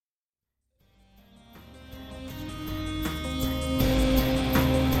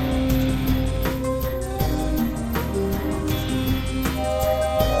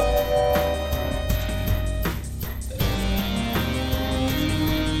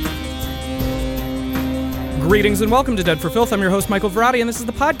Greetings and welcome to Dead for Filth. I'm your host, Michael Verratti, and this is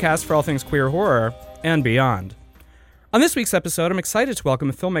the podcast for all things queer horror and beyond. On this week's episode, I'm excited to welcome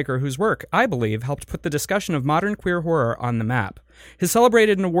a filmmaker whose work, I believe, helped put the discussion of modern queer horror on the map. His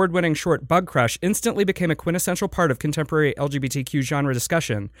celebrated and award-winning short, Bug Crush, instantly became a quintessential part of contemporary LGBTQ genre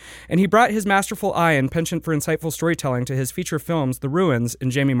discussion, and he brought his masterful eye and penchant for insightful storytelling to his feature films, The Ruins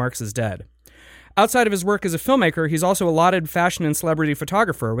and Jamie Marks' Dead. Outside of his work as a filmmaker, he's also a lauded fashion and celebrity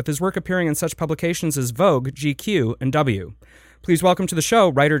photographer, with his work appearing in such publications as Vogue, GQ, and W. Please welcome to the show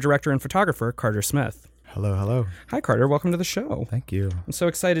writer, director, and photographer Carter Smith. Hello, hello. Hi, Carter. Welcome to the show. Thank you. I'm so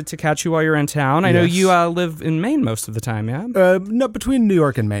excited to catch you while you're in town. I know you live in Maine most of the time, yeah? No, between New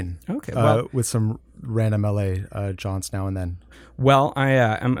York and Maine. Okay, well, with some random LA jaunts now and then. Well,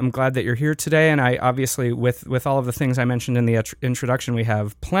 I'm glad that you're here today, and I obviously, with all of the things I mentioned in the introduction, we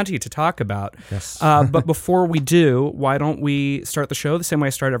have plenty to talk about. Yes. But before we do, why don't we start the show the same way I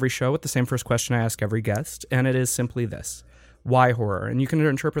start every show, with the same first question I ask every guest, and it is simply this. Why horror? And you can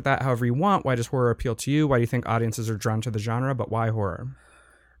interpret that however you want. Why does horror appeal to you? Why do you think audiences are drawn to the genre? But why horror?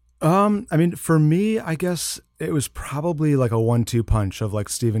 I mean, for me, I guess it was probably like a 1-2 punch of like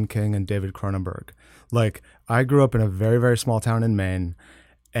Stephen King and David Cronenberg. Like, I grew up in a very, very small town in Maine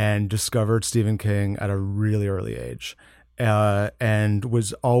and discovered Stephen King at a really early age. And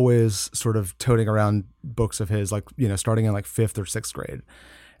was always sort of toting around books of his, like, you know, starting in like 5th or 6th grade.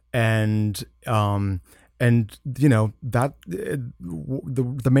 And you know, that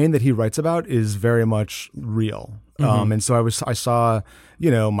the Maine that he writes about is very much real. Mm-hmm. And so I saw,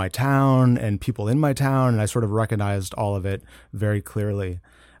 you know, my town and people in my town, and I sort of recognized all of it very clearly.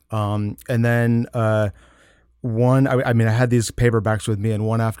 And then I had these paperbacks with me, and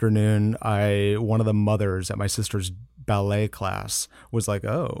one afternoon, one of the mothers at my sister's ballet class was like,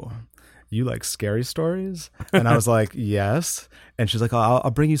 "Oh, you like scary stories?" And I was like, "Yes." And she's like, "I'll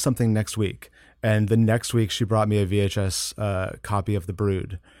bring you something next week." And the next week, she brought me a VHS copy of The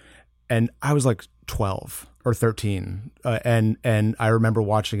Brood, and I was like 12 or 13, and I remember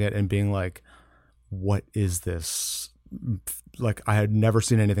watching it and being like, "What is this?" Like, I had never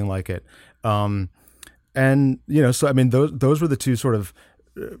seen anything like it. And, you know, so, I mean, those were the two sort of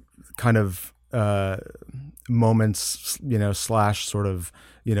kind of moments, you know, / sort of,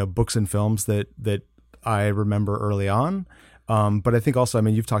 you know, books and films that I remember early on. But I think also, I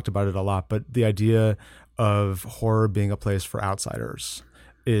mean, you've talked about it a lot, but the idea of horror being a place for outsiders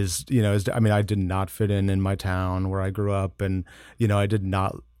is, you know, I mean, I did not fit in my town where I grew up, and, you know, I did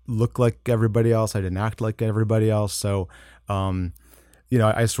not look like everybody else. I didn't act like everybody else. So, you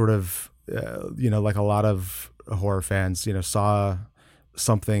know, I sort of, you know, like a lot of horror fans, you know, saw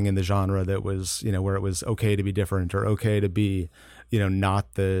something in the genre that was, you know, where it was okay to be different or okay to be, you know,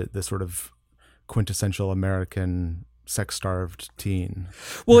 not the sort of quintessential American sex-starved teen.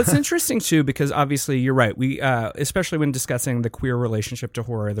 Well, it's interesting too, because obviously you're right. We, especially when discussing the queer relationship to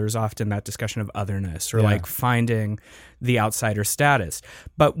horror, there's often that discussion of otherness or like finding the outsider status.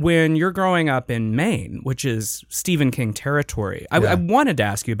 But when you're growing up in Maine, which is Stephen King territory, I wanted to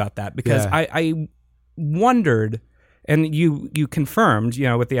ask you about that because I wondered, and you confirmed, you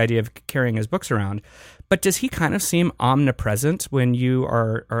know, with the idea of carrying his books around. But does he kind of seem omnipresent when you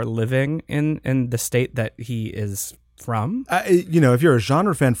are living in the state that he is from? You know, if you're a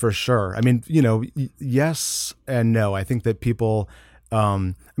genre fan, for sure. I mean, you know, yes and no. I think that people,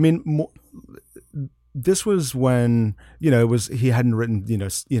 I mean, this was when, you know, he hadn't written,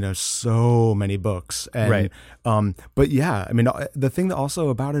 you know, so many books. And, right. But yeah, I mean, the thing that also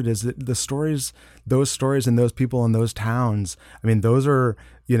about it is that those stories and those people in those towns, I mean, those are,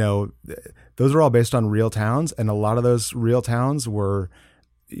 you know, those are all based on real towns. And a lot of those real towns were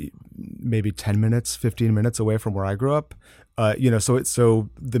maybe 10 minutes, 15 minutes away from where I grew up. You know, so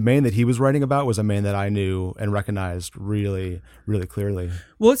the Maine that he was writing about was a Maine that I knew and recognized really, really clearly.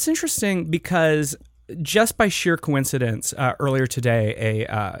 Well, it's interesting because just by sheer coincidence, earlier today,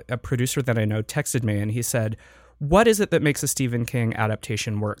 a producer that I know texted me and he said, "What is it that makes a Stephen King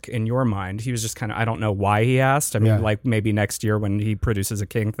adaptation work in your mind?" He was just kind of, I don't know why he asked. I mean, like maybe next year when he produces a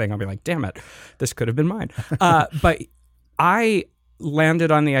King thing, I'll be like, damn it, this could have been mine. But I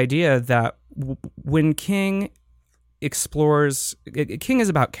landed on the idea that when King explores, King is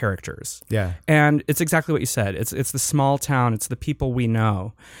about characters. Yeah. And it's exactly what you said. It's the small town. It's the people we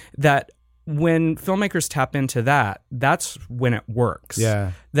know. That when filmmakers tap into that, that's when it works.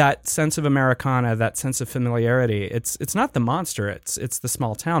 Yeah. That sense of Americana, that sense of familiarity. It's not the monster. It's the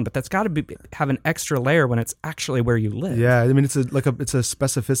small town. But that's got to have an extra layer when it's actually where you live. Yeah. I mean, it's a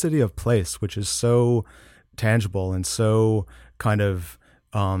specificity of place, which is so tangible and so kind of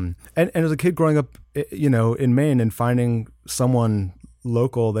and as a kid growing up, you know, in Maine and finding someone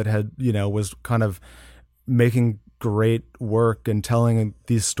local that had, you know, was kind of making great work and telling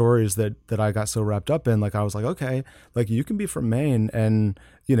these stories that I got so wrapped up in. Like, I was like, okay, like, you can be from Maine and,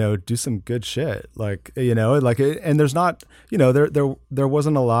 you know, do some good shit. Like, you know, like, and there's not, you know, there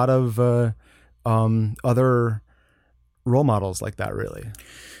wasn't a lot of other role models like that, really.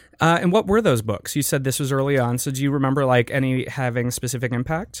 And what were those books? You said this was early on, so do you remember like any having specific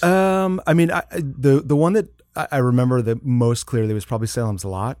impact? I mean, the one that I remember the most clearly was probably Salem's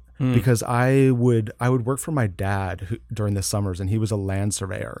Lot, because I would work for my dad during the summers, and he was a land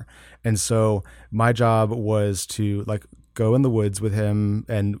surveyor, and so my job was to like go in the woods with him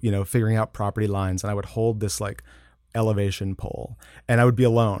and, you know, figuring out property lines, and I would hold this like elevation pole, and I would be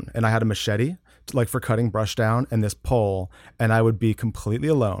alone, and I had a machete like for cutting brush down and this pole, and I would be completely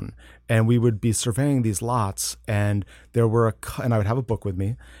alone, and we would be surveying these lots, and and I would have a book with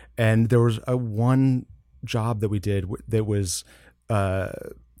me, and there was one job that we did that was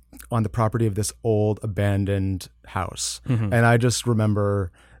on the property of this old abandoned house, and I just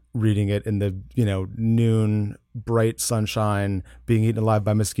remember reading it in the, you know, noon bright sunshine, being eaten alive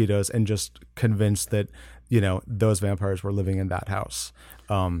by mosquitoes, and just convinced that, you know, those vampires were living in that house.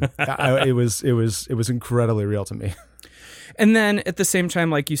 It was incredibly real to me. And then at the same time,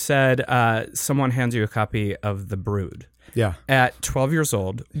 like you said, someone hands you a copy of The Brood. Yeah. At 12 years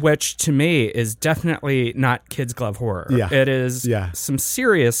old, which to me is definitely not kids' glove horror. Yeah. It is some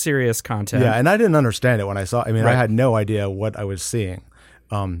serious content. Yeah, and I didn't understand it when I saw it. I mean, Right. I had no idea what I was seeing.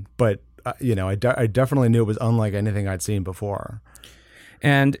 But, you know, I definitely knew it was unlike anything I'd seen before.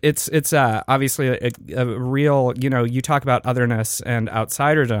 And it's obviously a real, you know, you talk about otherness and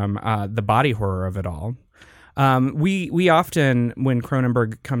outsiderdom, the body horror of it all. We often, when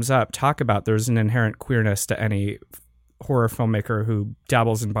Cronenberg comes up, talk about there's an inherent queerness to any horror filmmaker who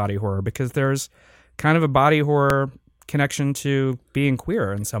dabbles in body horror, because there's kind of a body horror connection to being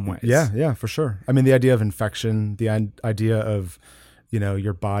queer in some ways. Yeah, for sure. I mean, the idea of infection, the idea of, you know,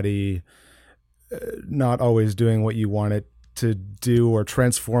 your body not always doing what you want it to do, or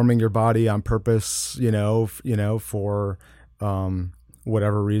transforming your body on purpose, you know, for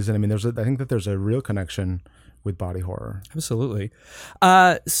whatever reason. I mean, I think that there's a real connection with body horror. Absolutely.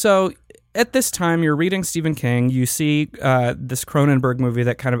 So at this time, you're reading Stephen King. You see this Cronenberg movie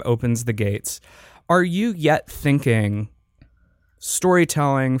that kind of opens the gates. Are you yet thinking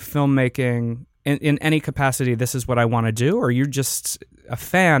storytelling, filmmaking, in any capacity, this is what I want to do? Or are you just a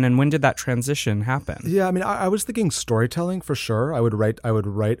fan? And when did that transition happen? Yeah, I mean, I was thinking storytelling for sure. I would write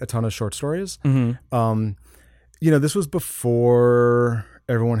a ton of short stories. Mm-hmm. You know, this was before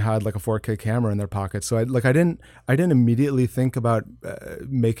everyone had like a 4K camera in their pocket, so I didn't immediately think about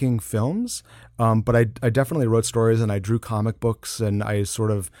making films. But I definitely wrote stories, and I drew comic books, and I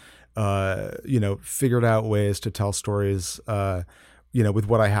sort of you know, figured out ways to tell stories. You know, with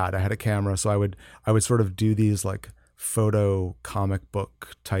what I had a camera, so I would sort of do these like photo comic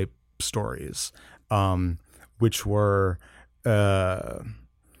book type stories, which were,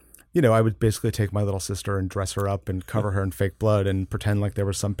 you know, I would basically take my little sister and dress her up and cover her in fake blood and pretend like there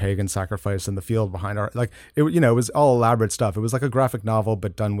was some pagan sacrifice in the field behind her. Like, it, you know, it was all elaborate stuff. It was like a graphic novel,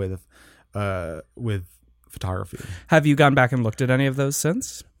 but done with photography. Have you gone back and looked at any of those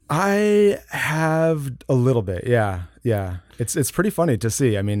since? I have a little bit. Yeah. It's pretty funny to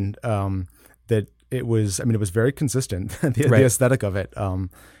see. I mean, that it was very consistent, the aesthetic of it. And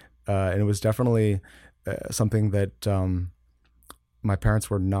it was definitely something that my parents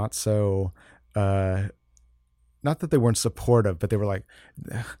were not so, not that they weren't supportive, but they were like,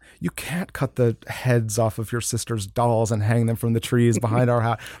 you can't cut the heads off of your sister's dolls and hang them from the trees behind our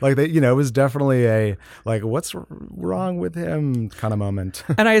house. Like, they, you know, it was definitely a, like, what's wrong with him kind of moment.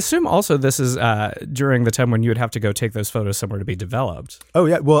 And I assume also this is during the time when you would have to go take those photos somewhere to be developed. Oh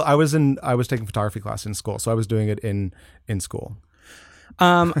yeah. Well, I was taking photography class in school, so I was doing it in school.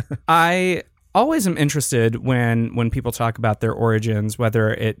 I always am interested when people talk about their origins, whether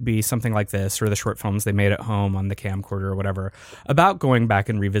it be something like this or the short films they made at home on the camcorder or whatever, about going back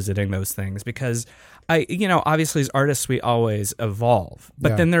and revisiting those things, because obviously as artists we always evolve,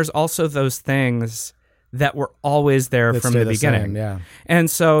 but then there's also those things that were always there from the beginning. Same, and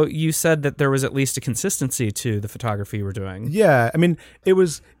so you said that there was at least a consistency to the photography you were doing. Yeah, I mean, it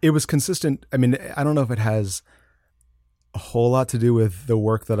was consistent. I mean, I don't know if it has a whole lot to do with the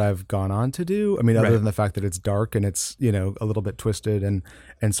work that I've gone on to do. I mean, other than the fact that it's dark and it's, you know, a little bit twisted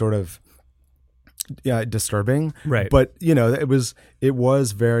and sort of disturbing. Right. But, you know, it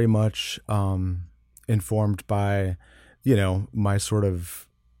was very much informed by, you know, my sort of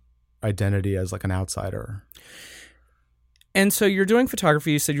identity as like an outsider. And so you're doing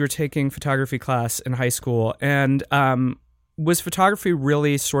photography. You said you were taking photography class in high school, and was photography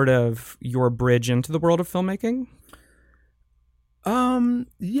really sort of your bridge into the world of filmmaking?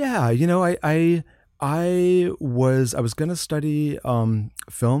 Yeah, you know, I was going to study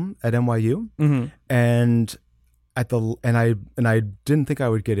film at NYU, and I didn't think I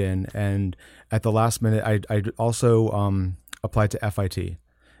would get in, and at the last minute I also applied to FIT,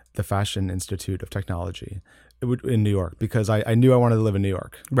 the Fashion Institute of Technology in New York, because I knew I wanted to live in New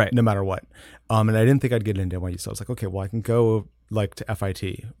York, right, no matter what. And I didn't think I'd get into NYU, so I was like, okay, well, I can go like to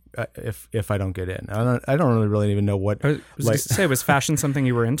FIT if I don't get in. I don't really even know what. I was going to say, was fashion something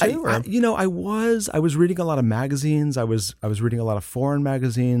you were into? I was reading a lot of magazines. I was reading a lot of foreign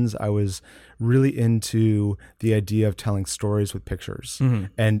magazines. I was really into the idea of telling stories with pictures,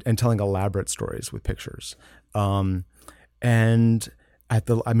 and telling elaborate stories with pictures. I got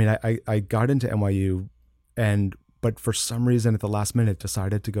into NYU, but for some reason at the last minute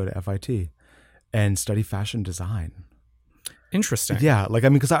decided to go to FIT and study fashion design. Interesting. Yeah,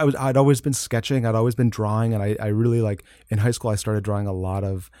 because I'd always been sketching, I'd always been drawing, and I really, like, in high school I started drawing a lot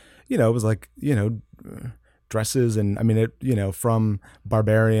of, it was like, dresses, and from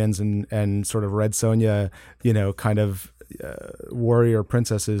barbarians and sort of Red Sonja, kind of warrior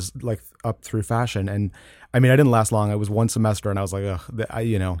princesses, like up through fashion. And I didn't last long. It was one semester, and I was like,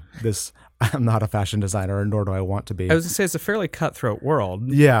 I'm not a fashion designer, nor do I want to be. I was going to say, it's a fairly cutthroat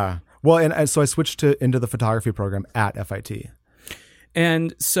world. Yeah. Well, and so I switched into the photography program at FIT.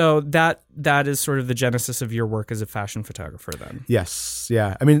 And so that is sort of the genesis of your work as a fashion photographer then. Yes.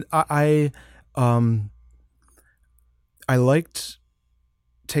 Yeah. I liked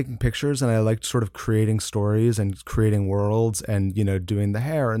taking pictures, and I liked sort of creating stories and creating worlds, and, doing the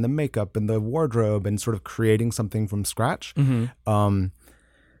hair and the makeup and the wardrobe and sort of creating something from scratch.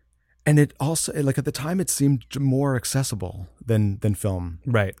 And it also, like, at the time it seemed more accessible than film.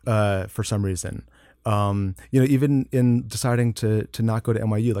 Right. For some reason. Even in deciding to not go to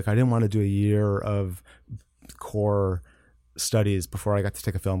NYU, like, I didn't want to do a year of core studies before I got to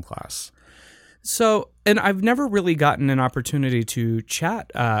take a film class. So, and I've never really gotten an opportunity to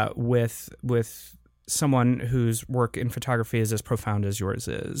chat with someone whose work in photography is as profound as yours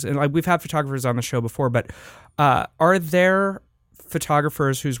is. And like, we've had photographers on the show before, but are there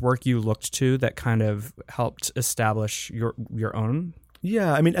photographers whose work you looked to that kind of helped establish your own?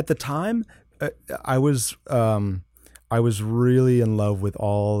 Yeah, at the time, I was really in love with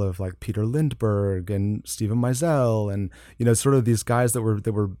all of, like, Peter Lindbergh and Steven Meisel, and sort of these guys that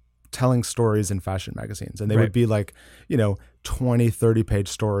were telling stories in fashion magazines, and they would be like 20-30 page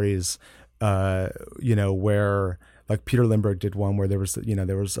stories, where, like, Peter Lindbergh did one where there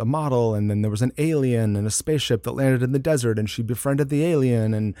was a model, and then there was an alien and a spaceship that landed in the desert, and she befriended the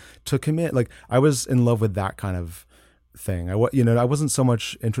alien and took him in. Like, I was in love with that kind of thing. I wasn't so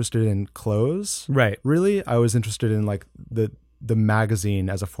much interested in clothes. Right. Really, I was interested in, like, the magazine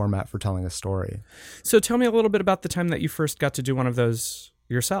as a format for telling a story. So tell me a little bit about the time that you first got to do one of those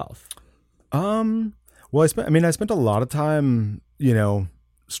yourself. Well, I spent a lot of time,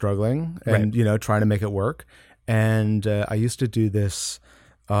 struggling and, trying to make it work. And I used to do this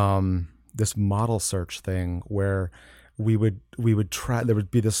model search thing where we would try. There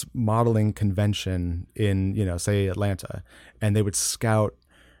would be this modeling convention in, say, Atlanta, and they would scout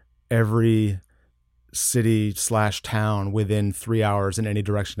every city/town within 3 hours in any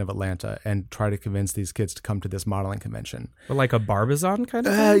direction of Atlanta and try to convince these kids to come to this modeling convention. Like a Barbizon kind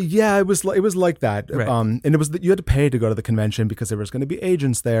of thing? Yeah, it was like that. Right. And it was you had to pay to go to the convention because there was going to be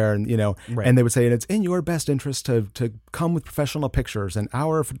agents there, and right. And they would say, and it's in your best interest to come with professional pictures, and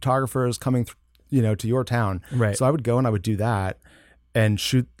our photographer is coming to your town. Right. So I would go and I would do that and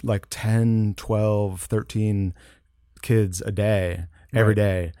shoot like 10, 12, 13 kids a day, every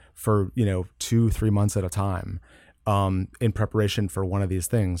day for, 2-3 months at a time, in preparation for one of these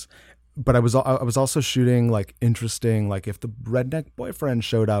things. But I was also shooting like interesting, like if the redneck boyfriend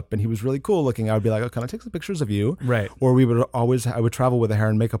showed up and he was really cool looking, I would be like, oh, can I take some pictures of you? Right. Or I would travel with a hair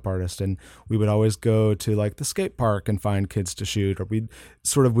and makeup artist, and we would always go to like the skate park and find kids to shoot, or we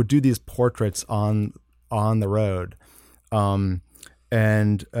would do these portraits on the road. And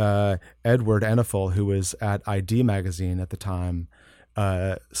Edward Ennefel, who was at ID Magazine at the time,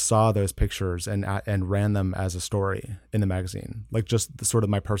 saw those pictures and ran them as a story in the magazine, like just sort of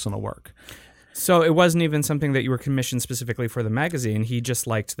my personal work. So it wasn't even something that you were commissioned specifically for the magazine. He just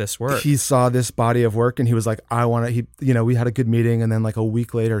liked this work. He saw this body of work and he was like, I want to, we had a good meeting. And then like a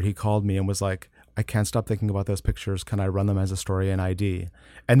week later, he called me and was like, I can't stop thinking about those pictures. Can I run them as a story in ID?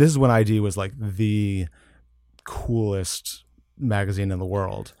 And this is when ID was like the coolest magazine in the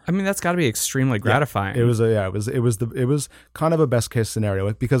world. I mean, that's got to be extremely gratifying. Yeah, it was kind of a best case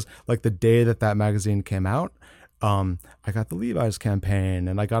scenario, because like the day that magazine came out, I got the Levi's campaign,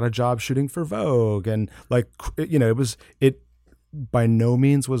 and I got a job shooting for Vogue, and like, it by no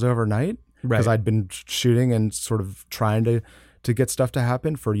means was overnight, because I'd been shooting and sort of trying to get stuff to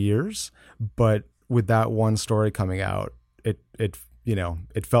happen for years. But with that one story coming out, it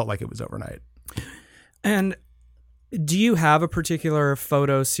felt like it was overnight. And do you have a particular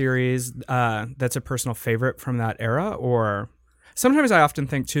photo series that's a personal favorite from that era? Or sometimes I often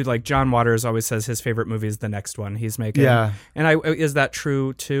think too, like John Waters always says his favorite movie is the next one he's making. Yeah. And is that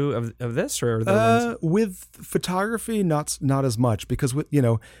true too of this, or the ones? With photography, not as much, because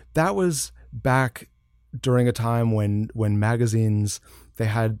that was back during a time when magazines, they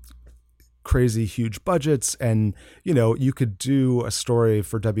had crazy huge budgets, and you could do a story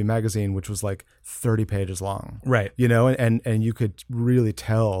for W Magazine which was like 30 pages long, right? And you could really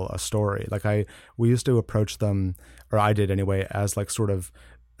tell a story. Like we used to approach them, or I did anyway, as like sort of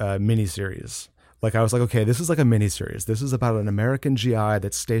mini series. Like I was like, okay, this is like a mini series. This is about an American GI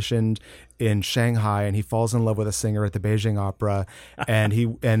that's stationed in Shanghai, and he falls in love with a singer at the Beijing Opera, and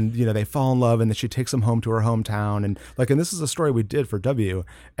they fall in love, and then she takes him home to her hometown, and this is a story we did for W,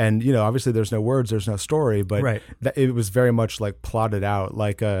 and obviously there's no words, there's no story, but right. It was very much like plotted out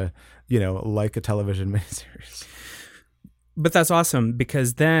like a television miniseries. But that's awesome,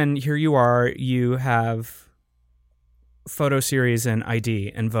 because then here you are, you have photo series in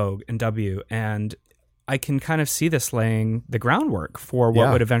ID and Vogue and W, and I can kind of see this laying the groundwork for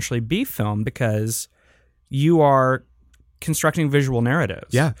what would eventually be film, because you are constructing visual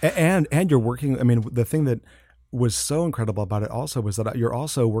narratives. Yeah, and you're working. I mean, the thing that was so incredible about it also was that you're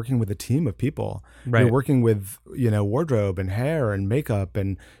also working with a team of people. Right. You're working with wardrobe and hair and makeup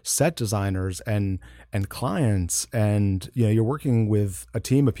and set designers and clients, and you're working with a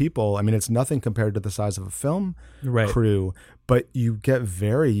team of people. I mean, it's nothing compared to the size of a film crew, but you get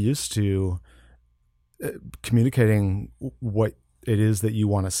very used to communicating what it is that you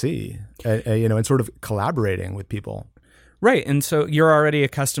want to see, and sort of collaborating with people. Right, and so you're already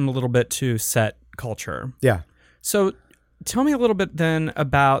accustomed a little bit to set culture. Yeah. So tell me a little bit then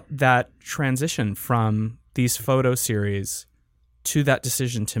about that transition from these photo series to that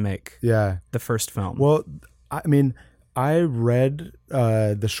decision to make the first film. Well, I mean, I read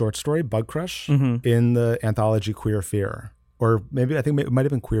the short story Bug Crush in the anthology Queer Fear, or maybe I think it might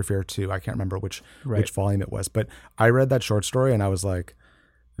have been Queer Fear 2. I can't remember which volume it was, but I read that short story and I was like,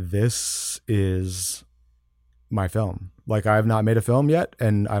 this is my film. Like, I have not made a film yet,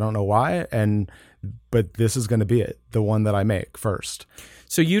 and I don't know why, but this is going to be it, the one that I make first.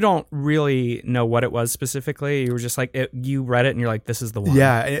 So you don't really know what it was specifically? You were just like, you read it and you're like, this is the one.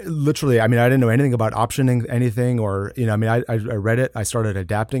 Yeah, literally. I mean, I didn't know anything about optioning anything, or, I mean, I read it, I started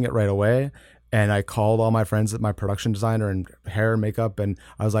adapting it right away, and I called all my friends, my production designer and hair and makeup, and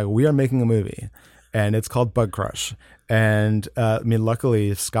I was like, we are making a movie, and it's called Bug Crush. And I mean,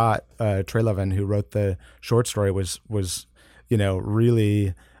 luckily, Scott Trelevin, who wrote the short story, was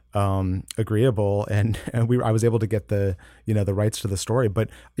really agreeable, and I was able to get the the rights to the story. But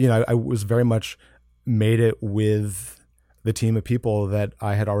I was very much made it with the team of people that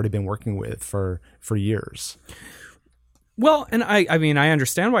I had already been working with for years. Well, and I mean, I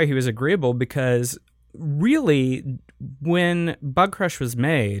understand why he was agreeable, because really, when Bug Crush was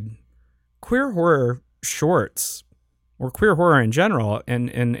made, queer horror shorts, or queer horror in general,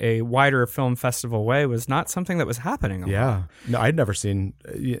 in a wider film festival way, was not something that was happening a lot. No, I'd never seen,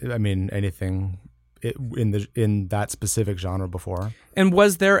 anything in that specific genre before. And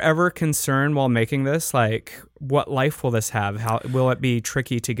was there ever concern while making this, like, what life will this have? How will it be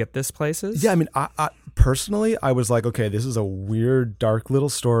tricky to get this places? Yeah, I mean, I personally, I was like, okay, this is a weird, dark little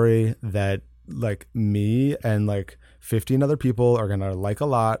story that, like, me and like 15 other people are gonna like a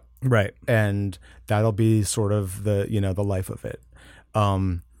lot. Right. And that'll be sort of the life of it.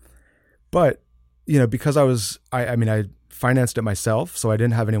 But, because I financed it myself, so I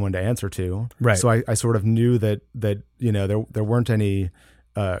didn't have anyone to answer to. Right. So I sort of knew that there weren't any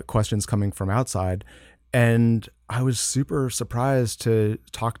questions coming from outside. And I was super surprised to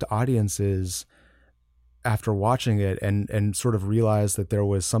talk to audiences after watching it and sort of realize that there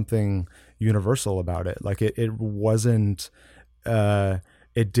was something universal about it. Like it wasn't,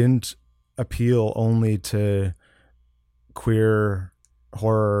 it didn't appeal only to queer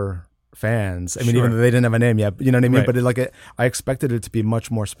horror fans. I mean, even though they didn't have a name yet, you know what I mean? Right. But I expected it to be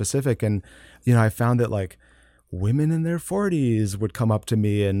much more specific. And, I found that like women in their 40s would come up to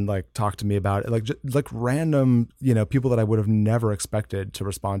me and like talk to me about it. Like random, people that I would have never expected to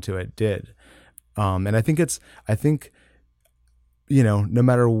respond to it did. And I think no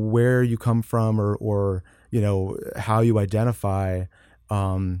matter where you come from or how you identify,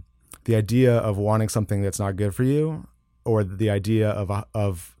 the idea of wanting something that's not good for you, or the idea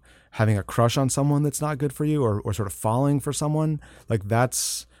of having a crush on someone that's not good for you, or sort of falling for someone, like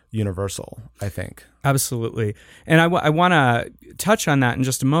that's universal, I think. Absolutely. And I want to touch on that in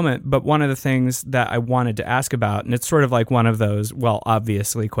just a moment, but one of the things that I wanted to ask about, and it's sort of like one of those, well,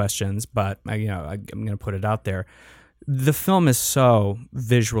 obviously questions, but I'm going to put it out there. The film is so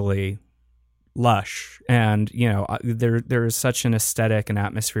visually lush, and there is such an aesthetic and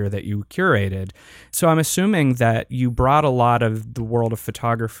atmosphere that you curated. So I'm assuming that you brought a lot of the world of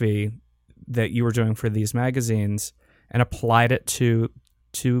photography that you were doing for these magazines and applied it to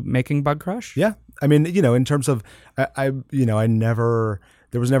making Bug Crush? Yeah. I mean, in terms of, there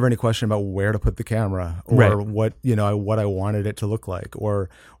was never any question about where to put the camera, or right. what I wanted it to look like, or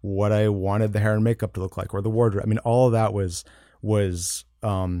what I wanted the hair and makeup to look like, or the wardrobe. I mean, all of that was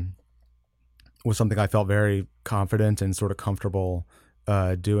something I felt very confident and sort of comfortable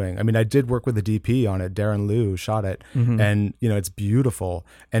doing. I mean, I did work with the DP on it. Darren Liu shot it, mm-hmm. and it's beautiful.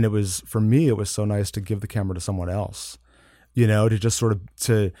 And for me, it was so nice to give the camera to someone else. To just sort of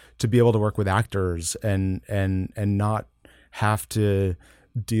to be able to work with actors and not have to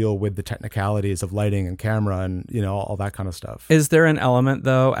deal with the technicalities of lighting and camera and all that kind of stuff. Is there an element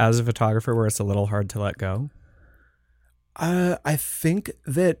though, as a photographer, where it's a little hard to let go? I think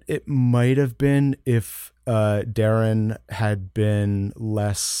that it might have been if Darren had been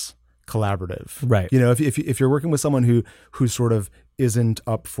less collaborative. Right. If you're working with someone who sort of isn't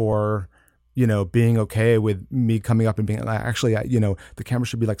up for being okay with me coming up and being actually, the camera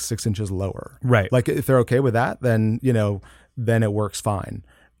should be like 6 inches lower. Right. Like if they're okay with that, then it works fine.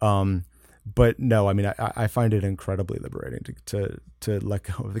 But no, I mean, I find it incredibly liberating to let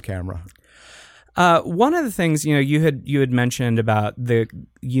go of the camera. One of the things, you had mentioned about the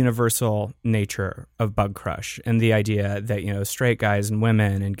universal nature of Bug Crush and the idea that, straight guys and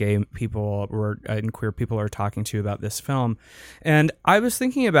women and gay people and queer people are talking to you about this film. And I was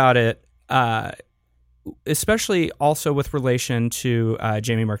thinking about it, especially also with relation to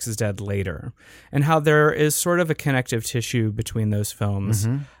Jamie Marks' Dead Later, and how there is sort of a connective tissue between those films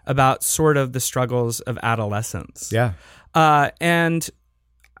mm-hmm. about sort of the struggles of adolescence. Yeah. And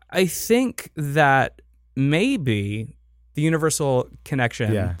I think that maybe the universal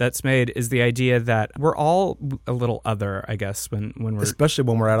connection that's made is the idea that we're all a little other, I guess, when we're... Especially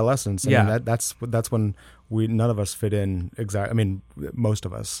when we're adolescents. I mean, that's when none of us fit in exactly. I mean, most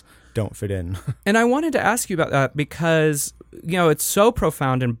of us don't fit in. And I wanted to ask you about that because, it's so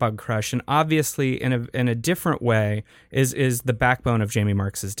profound in Bug Crush, and obviously in a different way is the backbone of Jamie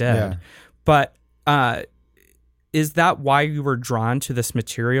Marks' Dead. Yeah. But is that why you were drawn to this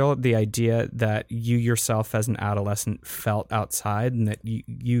material, the idea that you yourself as an adolescent felt outside and that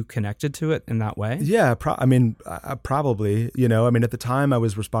you connected to it in that way? Yeah, probably. At the time I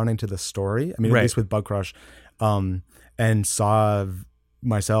was responding to the story, at least with Bug Crush, and saw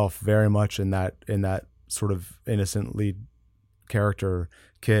myself very much in that sort of innocent lead character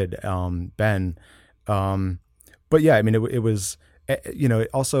kid, Ben. But yeah, it was, it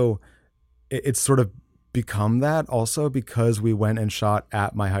also, it's sort of become that also because we went and shot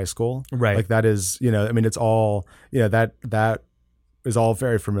at my high school. Right. Like that is, it's all, that is all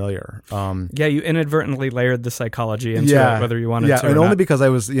very familiar. You inadvertently layered the psychology into it, whether you wanted to or and not. only because I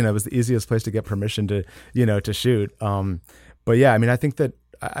was, it was the easiest place to get permission to, to shoot. But yeah, I think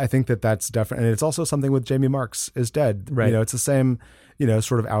that that's definitely, and it's also something with Jamie Marks is Dead. Right. It's the same,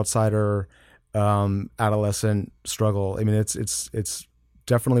 sort of outsider, adolescent struggle. It's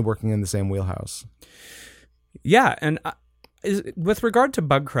definitely working in the same wheelhouse. Yeah, and with regard to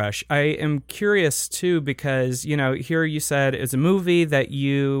Bug Crush, I am curious too because, here you said it's a movie that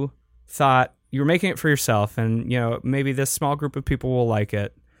you thought you were making it for yourself and, maybe this small group of people will like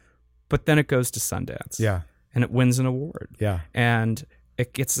it, but then it goes to Sundance. Yeah. And it wins an award. Yeah. And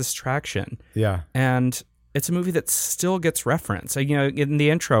it gets this traction. Yeah. And it's a movie that still gets reference. In the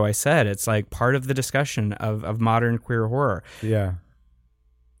intro I said it's like part of the discussion of modern queer horror. Yeah.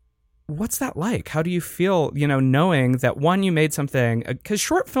 What's that like? How do you feel, knowing that one, you made something, because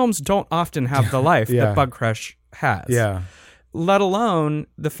short films don't often have the life that Bug Crush has. Yeah. Let alone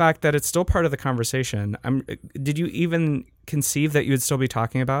the fact that it's still part of the conversation. Did you even conceive that you would still be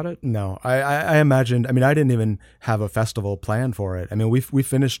talking about it? No, I imagined, I didn't even have a festival plan for it. We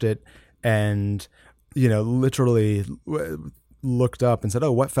finished it and, literally looked up and said,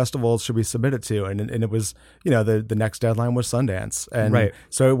 "Oh, what festivals should we submit it to?" And it was, the next deadline was Sundance, and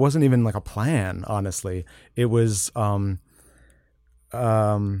so it wasn't even like a plan. Honestly, it was, I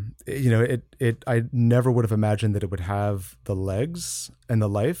never would have imagined that it would have the legs and the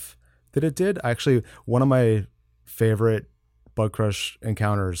life that it did. Actually, one of my favorite Bug Crush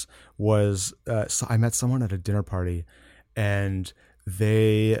encounters was so I met someone at a dinner party, and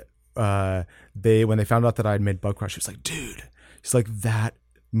they when they found out that I had made Bug Crush, he was like, dude, he's like, that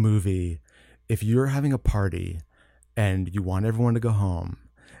movie, if you're having a party and you want everyone to go home,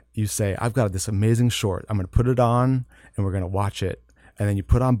 you say, I've got this amazing short, I'm going to put it on and we're going to watch it. And then you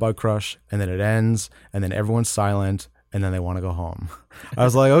put on Bug Crush, and then it ends, and then everyone's silent, and then they want to go home. I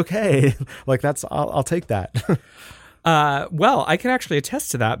was like, okay, like I'll take that. Well, I can actually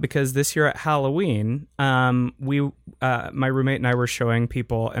attest to that, because this year at Halloween, my roommate and I were showing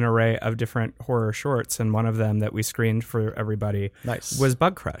people an array of different horror shorts, and one of them that we screened for everybody was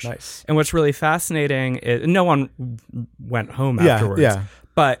Bug Crush. Nice. And what's really fascinating is no one went home afterwards. Yeah.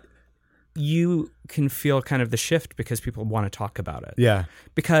 But you can feel kind of the shift because people want to talk about it. Yeah.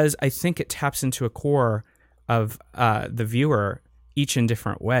 Because I think it taps into a core of the viewer, each in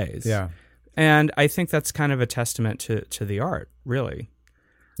different ways. Yeah. And I think that's kind of a testament to the art, really.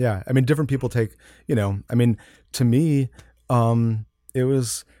 Yeah. I mean, different people take, to me, it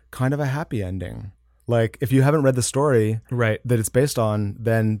was kind of a happy ending. Like, if you haven't read the story right. that it's based on,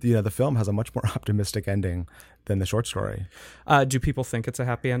 then, the film has a much more optimistic ending than the short story. Do people think it's a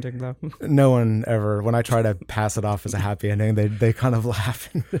happy ending, though? No one ever. When I try to pass it off as a happy ending, they kind of laugh.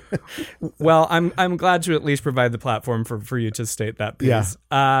 Well, I'm glad to at least provide the platform for you to state that piece.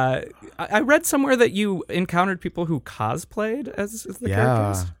 Yeah. I read somewhere that you encountered people who cosplayed as the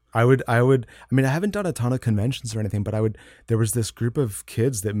characters. I haven't done a ton of conventions or anything, but there was this group of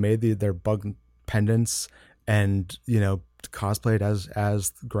kids that made their bug pendants and, cosplayed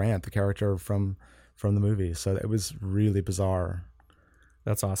as Grant, the character from the movie. So it was really bizarre.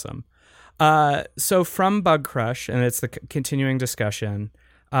 That's awesome. So from Bug Crush, and it's the continuing discussion,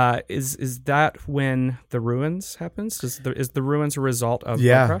 is that when The Ruins happens? Is The Ruins a result of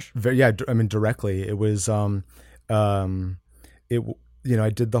Bug Crush? Directly. It was, I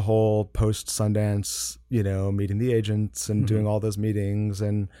did the whole post Sundance, meeting the agents and doing all those meetings,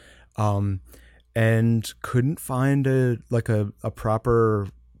 and couldn't find a proper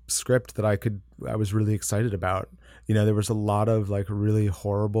script that I was really excited about. There was a lot of like really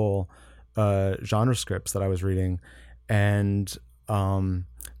horrible genre scripts that I was reading, and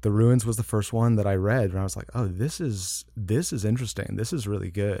The Ruins was the first one that I read, and I was like, oh, this is interesting. This is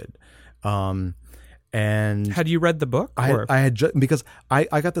really good. And had you read the book? I had because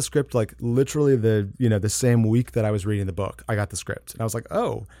I got the script like literally the same week that I was reading the book. I got the script, and I was like,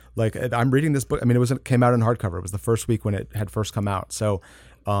 oh, like I'm reading this book. I mean, it came out in hardcover. It was the first week when it had first come out. So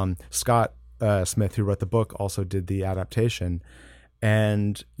Scott Smith, who wrote the book, also did the adaptation,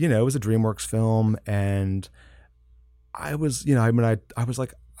 and it was a DreamWorks film, and I was I was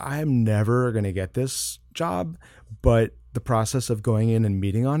like, I'm never gonna get this job, but the process of going in and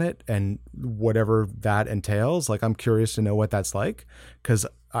meeting on it and whatever that entails, like I'm curious to know what that's like, because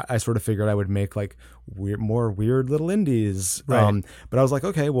I sort of figured I would make like more weird little indies. Right. But I was like,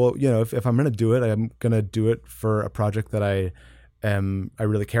 okay, well, if I'm going to do it, I'm going to do it for a project that I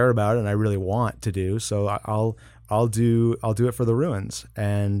really care about and I really want to do. So I'll do it for The Ruins.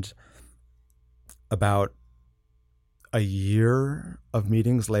 And about a year of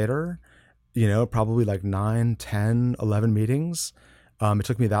meetings later, probably like 9, 10, 11 meetings. It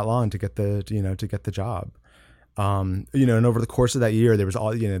took me that long to get the job. And over the course of that year, there was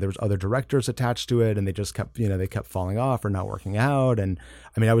other directors attached to it, and they just kept falling off or not working out. And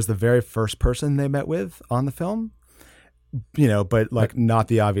I was the very first person they met with on the film, but like not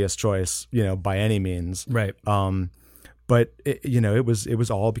the obvious choice, by any means. Right. But it was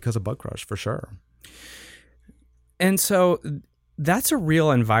all because of Bug Crush for sure. And so that's a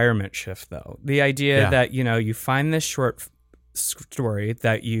real environment shift, though. The idea that, you find this short story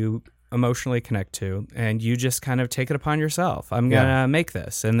that you emotionally connect to, and you just kind of take it upon yourself. I'm going to make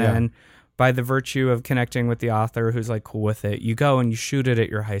this. And then by the virtue of connecting with the author who's like cool with it, you go and you shoot it at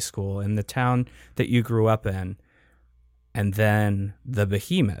your high school in the town that you grew up in. And then the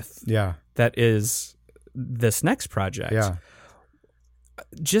behemoth that is this next project. Yeah.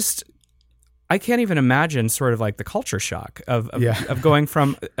 I can't even imagine sort of like the culture shock of going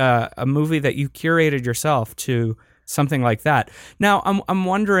from a movie that you curated yourself to something like that. Now, I'm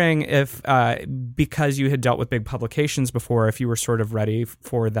wondering if because you had dealt with big publications before, if you were sort of ready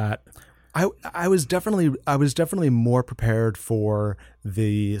for that. I was definitely more prepared for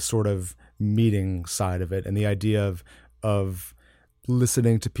the sort of meeting side of it, and the idea of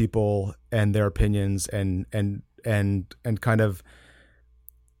listening to people and their opinions and kind of,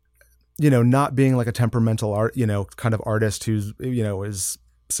 not being like a temperamental kind of artist who's,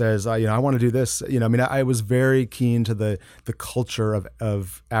 says, I want to do this. I was very keen to the culture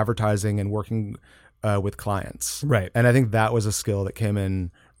of advertising and working with clients. Right. And I think that was a skill that came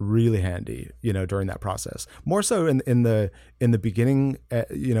in really handy, during that process. More so in the beginning,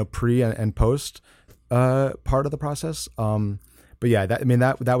 pre and post part of the process. But yeah,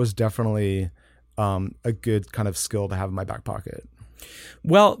 that was definitely a good kind of skill to have in my back pocket.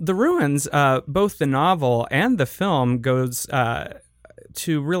 Well, The Ruins, both the novel and the film goes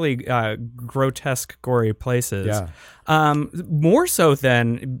to really grotesque, gory places. Yeah. More so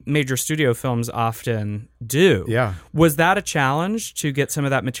than major studio films often do. Yeah. Was that a challenge to get some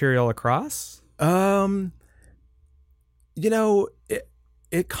of that material across?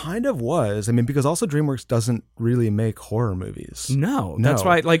 It kind of was. I mean, because also DreamWorks doesn't really make horror movies. No. That's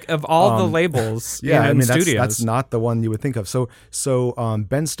why, like, of all the labels in studios. That's not the one you would think of. So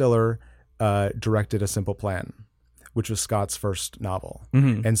Ben Stiller directed A Simple Plan, which was Scott's first novel.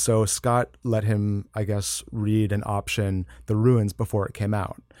 Mm-hmm. And so Scott let him, I guess, read and option The Ruins before it came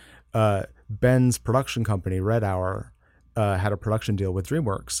out. Ben's production company, Red Hour, had a production deal with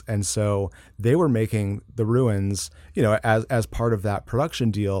DreamWorks. And so they were making The Ruins, as part of that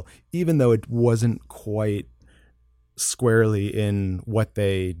production deal, even though it wasn't quite squarely in what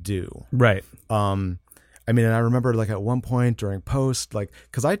they do. Right. And I remember like at one point during post, like,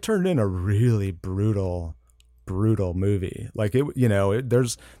 cause I turned in a really brutal movie. Like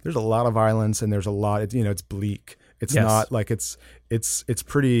there's a lot of violence and there's a lot, it's bleak. It's not like it's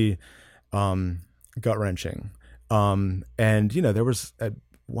pretty, gut wrenching. And there was at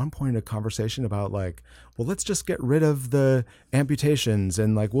one point a conversation about like, well, let's just get rid of the amputations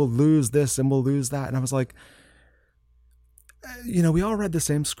and like, we'll lose this and we'll lose that. And I was like, we all read the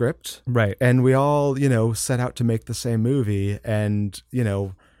same script. Right. And we all, set out to make the same movie. And,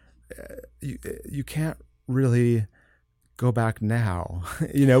 you can't really go back now.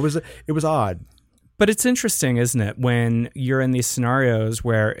 It was odd. But it's interesting, isn't it, when you're in these scenarios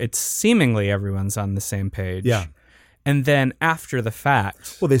where it's seemingly everyone's on the same page. Yeah. And then after the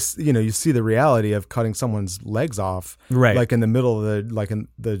fact, well, you see the reality of cutting someone's legs off, right? Like in the middle of in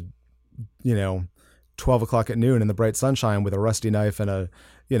the 12 o'clock at noon in the bright sunshine with a rusty knife and a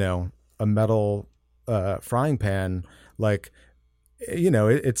metal frying pan. Like,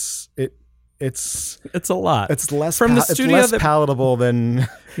 it's a lot. It's less from the studio it's less palatable than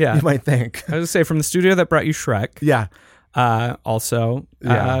you might think. I was gonna say, from the studio that brought you Shrek. Yeah. Also,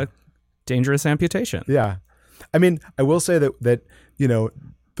 dangerous amputation. Yeah. I will say that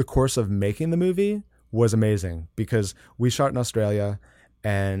the course of making the movie was amazing because we shot in Australia,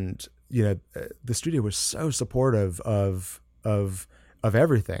 and the studio was so supportive of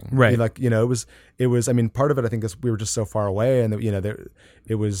everything. Right. It was. Part of it I think is we were just so far away, and we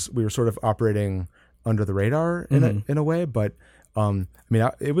were sort of operating under the radar in a way. But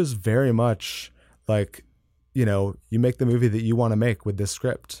it was very much like you make the movie that you want to make with this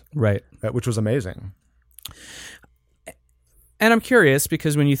script, right? Which was amazing. And I'm curious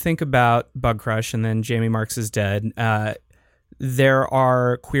because when you think about Bug Crush and then Jamie Marks is Dead, there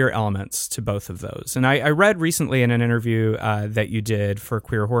are queer elements to both of those. And I read recently in an interview that you did for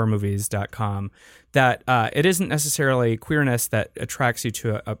queerhorrormovies.com that it isn't necessarily queerness that attracts you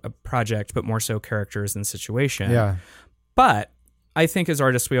to a project, but more so characters and situation. Yeah. But I think as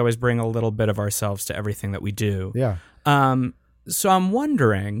artists, we always bring a little bit of ourselves to everything that we do. Yeah. So I'm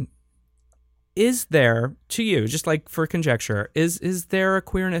wondering, is there, to you, just like for conjecture, is there a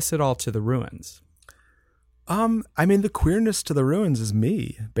queerness at all to The Ruins? The queerness to The Ruins is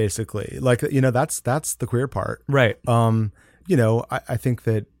me, basically. Like, that's the queer part. Right. I think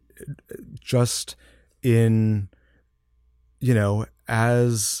that just in,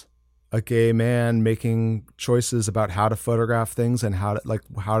 as a gay man making choices about how to photograph things and how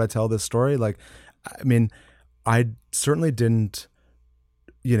to tell this story, like, I certainly didn't,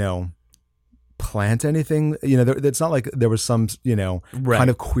 plant anything. It's not like there was some, right.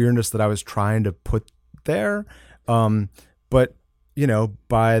 kind of queerness that I was trying to put there. But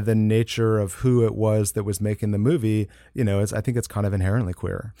by the nature of who it was that was making the movie, I think it's kind of inherently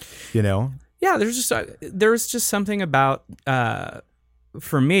queer, Yeah, there's just something about,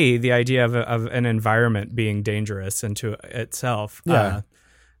 for me, the idea of an environment being dangerous into itself. Yeah.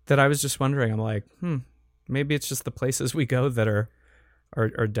 That I was just wondering, I'm like, maybe it's just the places we go that are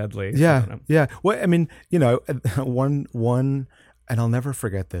deadly. Yeah. Yeah. Well, one, and I'll never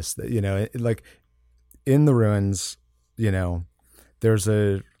forget this, that, like in The Ruins, there's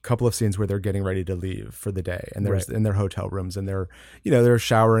a couple of scenes where they're getting ready to leave for the day, and there's in their hotel rooms, and they're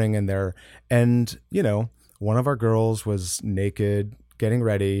showering, and one of our girls was naked getting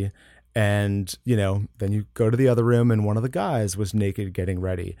ready, and then you go to the other room and one of the guys was naked getting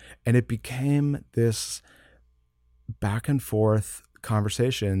ready, and it became this back and forth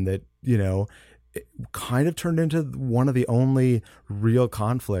conversation that it kind of turned into one of the only real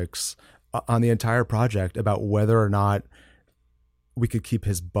conflicts on the entire project about whether or not we could keep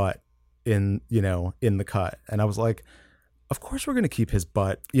his butt in the cut. And I was like, of course we're going to keep his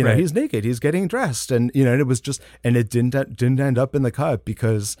butt. Right. He's naked, he's getting dressed, and and it was just, and it didn't end up in the cut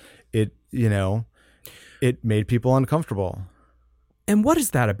because it made people uncomfortable. And what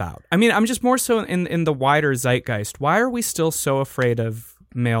is that about? I mean, I'm just more so in the wider zeitgeist. Why are we still so afraid of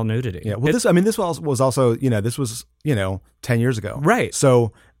male nudity? Yeah. Well, this was also, this was 10 years ago. Right.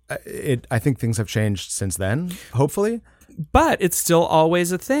 So I think things have changed since then, hopefully. But it's still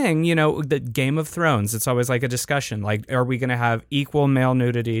always a thing, the Game of Thrones. It's always like a discussion. Like, are we going to have equal male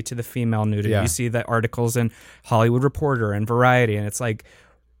nudity to the female nudity? Yeah. You see the articles in Hollywood Reporter and Variety, and it's like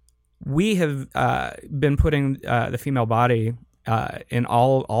we have been putting the female body in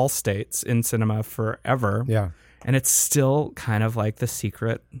all states in cinema forever. Yeah. And it's still kind of like the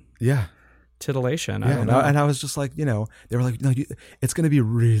secret titillation. I don't know. And I was just like, they were like, no, it's going to be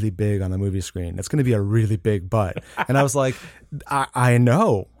really big on the movie screen. It's going to be a really big butt. And I was like, I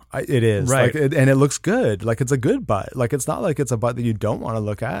know it is. Right. Like, and it looks good. Like, it's a good butt. Like, it's not like it's a butt that you don't want to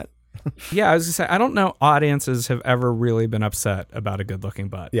look at. Yeah, I was going to say, I don't know audiences have ever really been upset about a good looking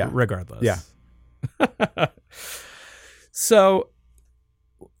butt. Yeah. Regardless. Yeah. So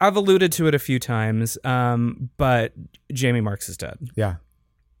I've alluded to it a few times, but Jamie Marks is Dead. Yeah.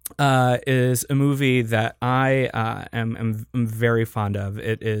 Is a movie that I am very fond of.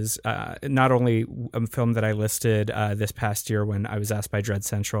 It is not only a film that I listed this past year when I was asked by Dread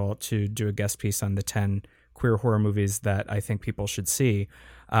Central to do a guest piece on the 10 queer horror movies that I think people should see,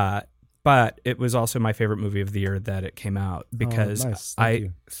 but it was also my favorite movie of the year that it came out because nice.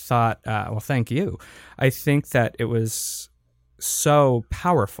 thought, well, thank you. I think that it was so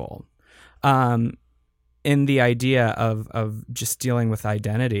powerful. In the idea of just dealing with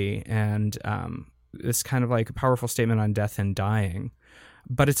identity and this kind of like a powerful statement on death and dying,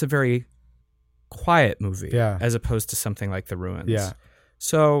 but it's a very quiet movie as opposed to something like The Ruins. Yeah.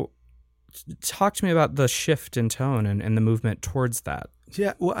 So talk to me about the shift in tone and the movement towards that.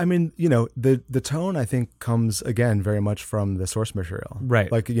 Yeah, well, I mean, the tone, I think, comes, again, very much from the source material.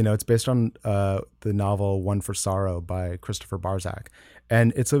 Right. Like, it's based on the novel One for Sorrow by Christopher Barzak.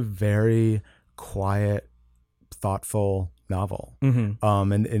 And it's a very quiet, thoughtful novel.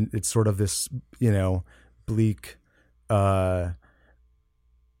 Mm-hmm. And it's sort of this, bleak,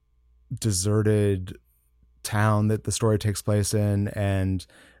 deserted town that the story takes place in. And,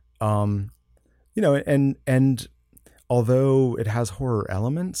 and although it has horror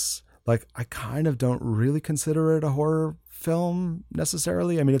elements, like, I kind of don't really consider it a horror film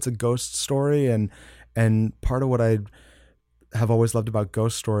necessarily. I mean, it's a ghost story, and part of what I have always loved about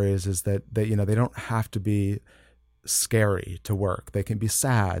ghost stories is that they don't have to be scary to work. They can be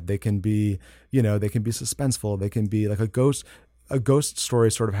sad. They can be, they can be suspenseful. They can be like a ghost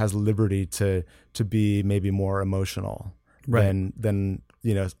story sort of has liberty to be maybe more emotional than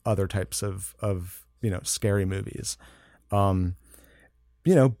other types of scary movies. But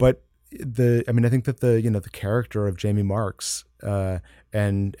I think that the character of Jamie Marks,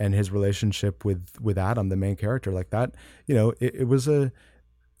 and his relationship with Adam, the main character, like that, it was a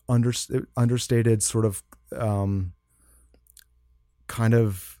understated sort of, kind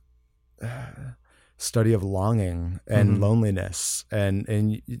of study of longing and loneliness.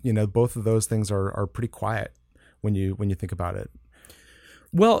 And both of those things are pretty quiet when you think about it.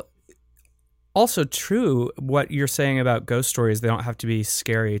 Well, also true what you're saying about ghost stories. They don't have to be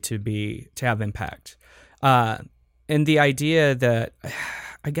scary to have impact. And the idea that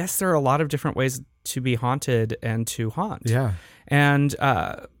I guess there are a lot of different ways to be haunted and to haunt. Yeah. And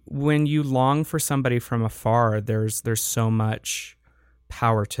when you long for somebody from afar, there's so much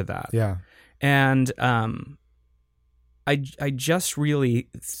power to that. Yeah. And I just really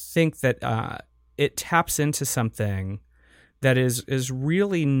think that it taps into something that is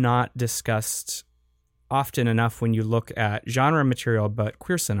really not discussed often enough when you look at genre material, but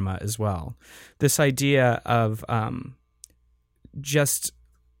queer cinema as well. This idea of just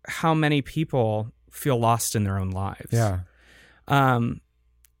how many people feel lost in their own lives. Yeah. And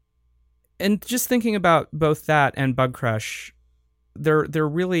just thinking about both that and Bug Crush, they're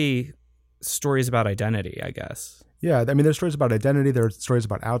really stories about identity, I guess. Yeah, I mean, there's stories about identity. There are stories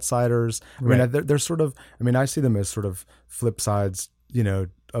about outsiders. I mean, they're sort of. I mean, I see them as sort of flip sides,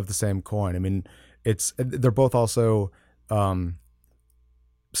 of the same coin. I mean, they're both also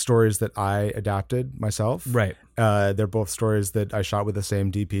stories that I adapted myself. Right. They're both stories that I shot with the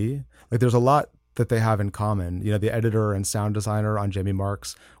same DP. Like, there's a lot that they have in common. The editor and sound designer on Jamie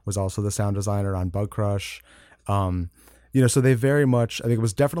Marks was also the sound designer on Bug Crush. So they very much. I think it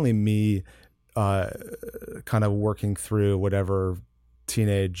was definitely me. kind of working through whatever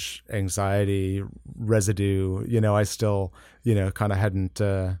teenage anxiety residue, I still, kind of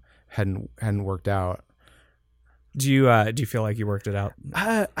hadn't worked out. Do you feel like you worked it out?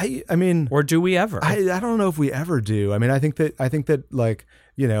 I mean, or do we ever? I don't know if we ever do. I mean, I think that like,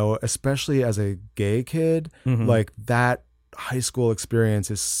 especially as a gay kid, Mm-hmm. like that high school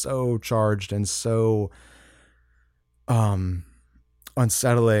experience is so charged and so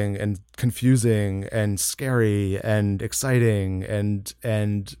unsettling and confusing and scary and exciting and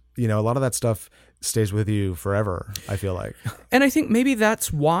a lot of that stuff stays with you forever, I feel like. And I think maybe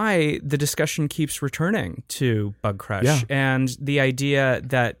that's why the discussion keeps returning to Bug Crush. Yeah. And the idea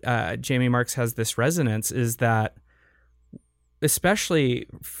that Jamie Marks has this resonance is that, especially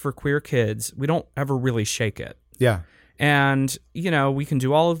for queer kids, we don't ever really shake it. Yeah. And, we can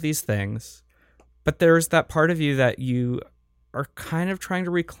do all of these things, but there's that part of you that you are kind of trying to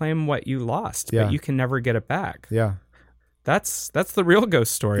reclaim what you lost, Yeah. but you can never get it back. Yeah. That's the real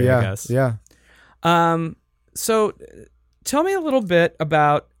ghost story, Yeah. I guess. Yeah. So tell me a little bit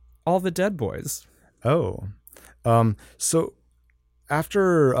about All the Dead Boys. Oh, so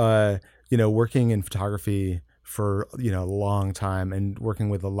after, working in photography for, a long time and working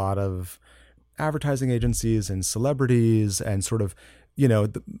with a lot of advertising agencies and celebrities and sort of,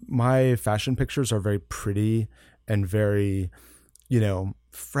 my fashion pictures are very pretty and very,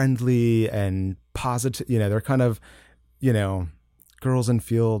 friendly and positive, they're kind of, girls in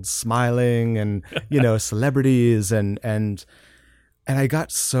fields smiling and, celebrities and I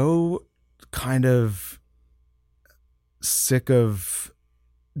got so kind of sick of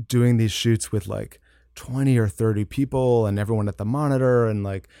doing these shoots with like 20 or 30 people and everyone at the monitor and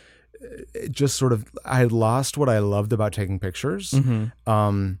like it just sort of, I lost what I loved about taking pictures.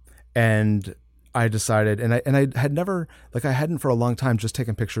 Mm-hmm. And I decided, and I had never, like I hadn't for a long time just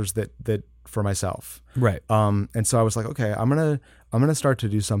taken pictures that for myself. Right. And so I was like, okay, I'm going to start to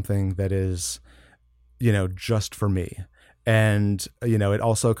do something that is, just for me. And, it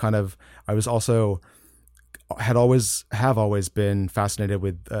also kind of, I was also have always been fascinated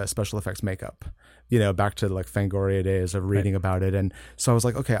with special effects makeup, back to like Fangoria days of reading about it. And so I was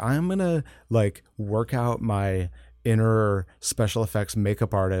like, okay, I'm going to like work out my inner special effects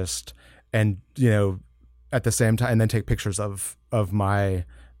makeup artist and, at the same time, and then take pictures of my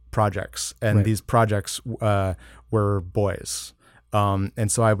projects. And these projects were boys.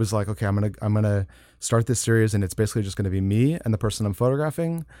 And so I was like, okay, I'm going to start this series and it's basically just going to be me and the person I'm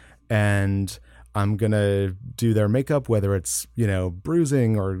photographing. And I'm going to do their makeup, whether it's,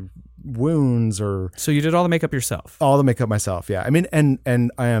 bruising or wounds or. So you did all the makeup yourself? All the makeup myself. Yeah. I mean, and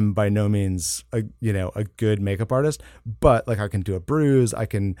I am by no means a good makeup artist, but like I can do a bruise. I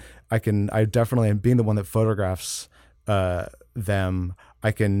definitely am being the one that photographs, them.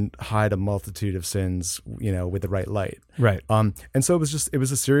 I can hide a multitude of sins, with the right light. Right. And so it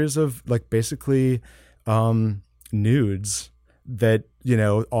was a series of like basically, nudes that,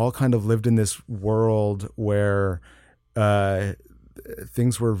 all kind of lived in this world where,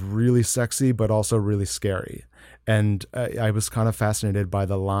 things were really sexy, but also really scary. And I was kind of fascinated by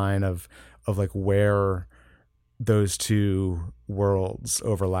the line of like where those two worlds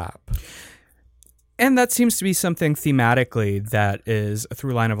overlap. And that seems to be something thematically that is a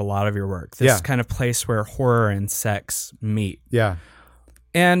through line of a lot of your work. This kind of place where horror and sex meet. Yeah.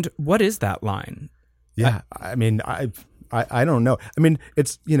 And what is that line? Yeah. I mean, I don't know. I mean,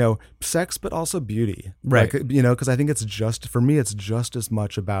 it's, sex, but also beauty. Right. Like, because I think for me, it's just as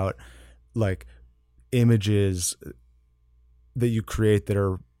much about like images that you create that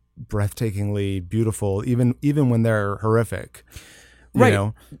are breathtakingly beautiful, even when they're horrific.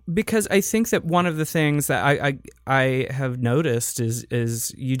 Right. Because I think that one of the things that I have noticed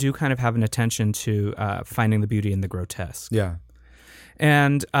is you do kind of have an attention to finding the beauty in the grotesque. Yeah.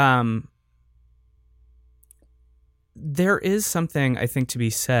 And there is something, I think, to be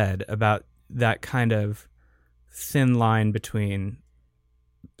said about that kind of thin line between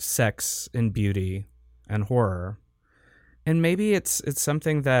sex and beauty and horror. And maybe it's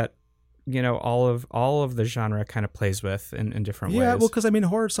something that, all of the genre kind of plays with in different ways. Yeah, well, because I mean,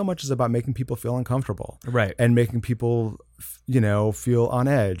 horror so much is about making people feel uncomfortable. Right. And making people, feel on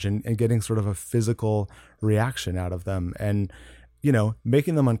edge and getting sort of a physical reaction out of them. And,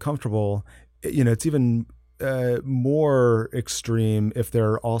 making them uncomfortable, it's even more extreme if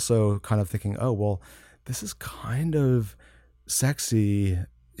they're also kind of thinking, oh, well, this is kind of sexy,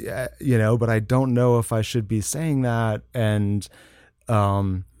 but I don't know if I should be saying that. And,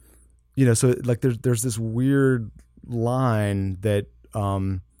 so like there's this weird line that,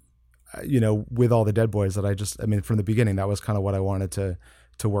 with All the Dead Boys that from the beginning, that was kind of what I wanted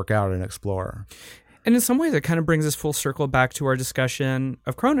to work out and explore. And in some ways, it kind of brings us full circle back to our discussion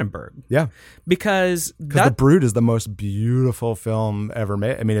of Cronenberg. Yeah. Because The Brood is the most beautiful film ever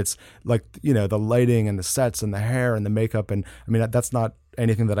made. I mean, it's like, the lighting and the sets and the hair and the makeup. And I mean, that's not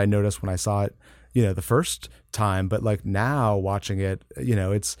anything that I noticed when I saw it, the first time. But like now watching it,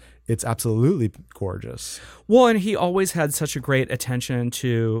 it's absolutely gorgeous. Well, and he always had such a great attention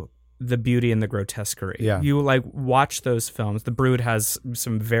to the beauty and the grotesquerie. Yeah. You like watch those films. The Brood has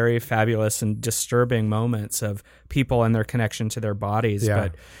some very fabulous and disturbing moments of people and their connection to their bodies,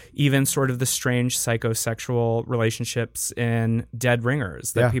 but even sort of the strange psychosexual relationships in Dead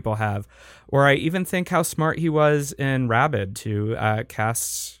Ringers that people have. Or I even think how smart he was in Rabid to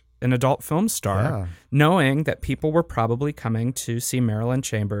cast an adult film star, knowing that people were probably coming to see Marilyn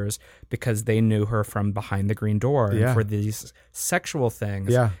Chambers because they knew her from Behind the Green Door and for these sexual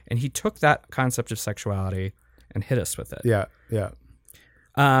things. Yeah. And he took that concept of sexuality and hit us with it. Yeah, yeah.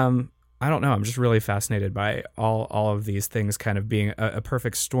 I don't know. I'm just really fascinated by all of these things kind of being a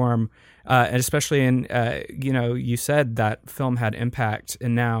perfect storm. And especially in, you said that film had impact,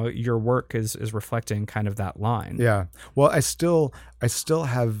 and now your work is reflecting kind of that line. Yeah. Well, I still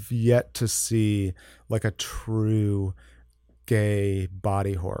have yet to see like a true gay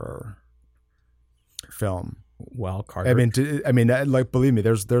body horror film. Well, Carter. I mean, like, believe me,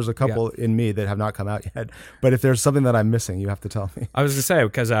 there's a couple in me that have not come out yet. But if there's something that I'm missing, you have to tell me. I was gonna say,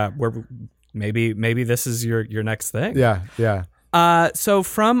 because we're maybe this is your next thing. Yeah, yeah. So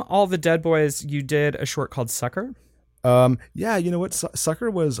from All the Dead Boys, you did a short called Sucker. Yeah, you know what? Sucker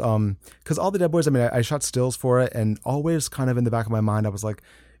was because All the Dead Boys. I mean, I shot stills for it, and always kind of in the back of my mind, I was like,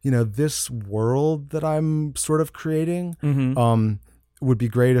 this world that I'm sort of creating. Would be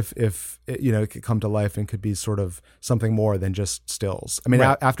great if it could come to life and could be sort of something more than just stills. I mean,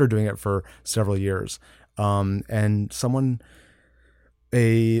 after doing it for several years, and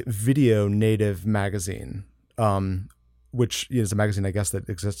a Video Native magazine, which is a magazine, I guess, that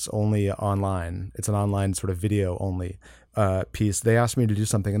exists only online. It's an online sort of video only piece. They asked me to do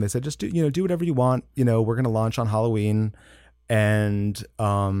something, and they said, just do whatever you want. We're going to launch on Halloween, and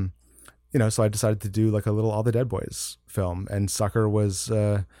so I decided to do like a little All the Dead Boys film, and Sucker was,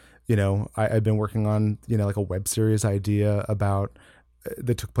 I've been working on, like a web series idea about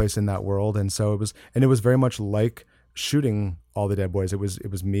that took place in that world. And so it was very much like shooting All the Dead Boys. It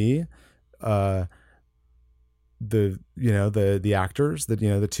was me, the actors,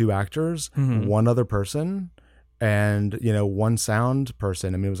 the two actors, one other person, and, one sound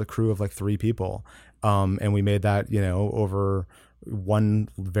person. I mean, it was a crew of like 3 people. And we made that, over one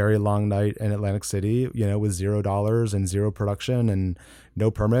very long night in Atlantic City, with $0 and zero production and no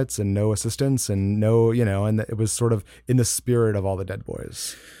permits and no assistance and no, and it was sort of in the spirit of All the Dead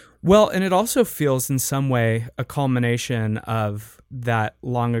Boys. Well, and it also feels in some way a culmination of that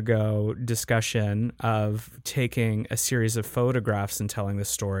long ago discussion of taking a series of photographs and telling the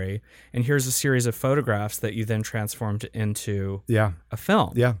story. And here's a series of photographs that you then transformed into a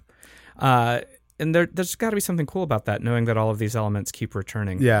film. Yeah. And there's got to be something cool about that, knowing that all of these elements keep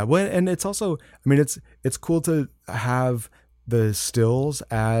returning. Yeah, well, and it's also, I mean, it's cool to have the stills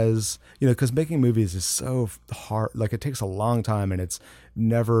as, because making movies is so hard. Like, it takes a long time, and it's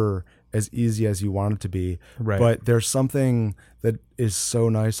never as easy as you want it to be. Right. But there's something that is so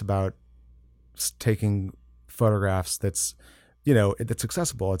nice about taking photographs that's, that's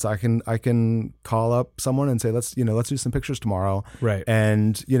accessible. It's I can call up someone and say, let's do some pictures tomorrow. Right.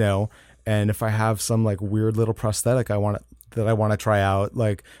 And, and if I have some like weird little prosthetic I want to try out,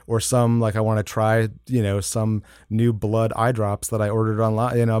 like, or some, like, I want to try, some new blood eye drops that I ordered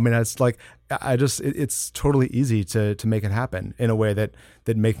online, I mean, it's like, it's totally easy to make it happen in a way that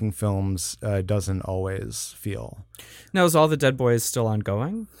making films doesn't always feel. Now, is All the Dead Boys still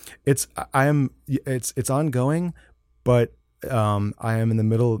ongoing? It's ongoing, but I am in the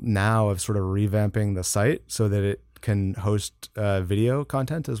middle now of sort of revamping the site so that it can host video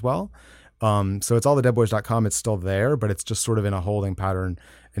content as well. So it's allthedeadboys.com. It's still there, but it's just sort of in a holding pattern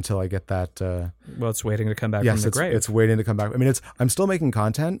until I get that. Well, it's waiting to come back from the grave. It's waiting to come back. I mean, I'm still making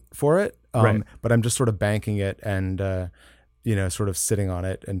content for it, right. But I'm just sort of banking it and, sort of sitting on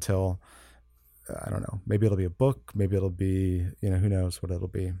it until, I don't know, maybe it'll be a book, maybe it'll be, who knows what it'll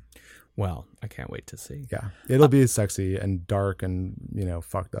be. Well, I can't wait to see. Yeah, it'll be sexy and dark and,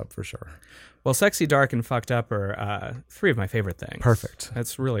 fucked up for sure. Well, sexy, dark, and fucked up are 3 of my favorite things. Perfect.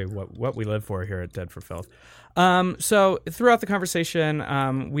 That's really what we live for here at Dead for Filth. So throughout the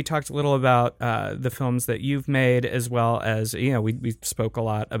conversation, we talked a little about the films that you've made, as well as, we spoke a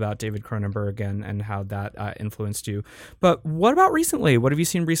lot about David Cronenberg and how that influenced you. But what about recently? What have you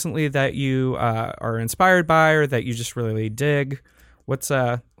seen recently that you are inspired by or that you just really dig?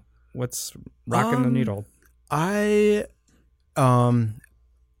 What's rocking the needle? I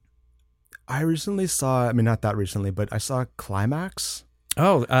recently saw, I mean, not that recently, but I saw Climax.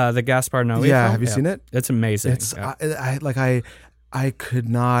 Oh, the Gaspar Noé Yeah, film? have you seen it? It's amazing. It's I could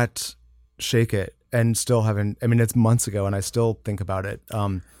not shake it, and still haven't. I mean, it's months ago, and I still think about it.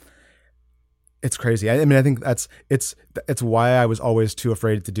 It's crazy. I mean, I think it's why I was always too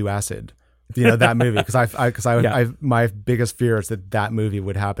afraid to do acid. You know, that movie, because my biggest fear is that movie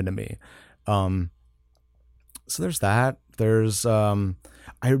would happen to me. So there's that. There's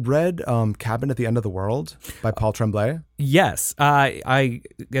I read Cabin at the End of the World by Paul Tremblay. Yes. I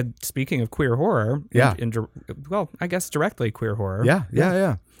speaking of queer horror. Yeah. Well, I guess directly queer horror. Yeah.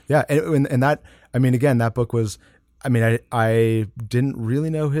 And that, I mean, again, that book was, I mean, I didn't really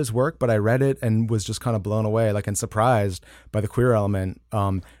know his work, but I read it and was just kind of blown away, like, and surprised by the queer element,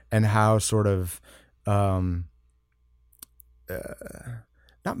 and how sort of, not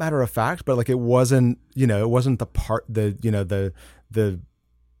matter of fact, but like it wasn't the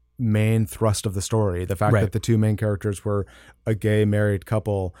main thrust of the story. The fact that the two main characters were a gay married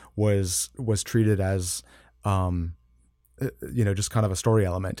couple was treated as, just kind of a story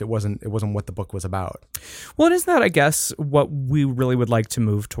element. It wasn't what the book was about. Well, and isn't that, I guess, what we really would like to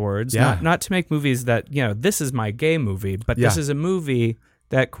move towards? Yeah. Not to make movies that, this is my gay movie, but this is a movie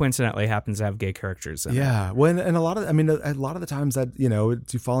that coincidentally happens to have gay characters in it. Yeah. Well, and a lot of the times that,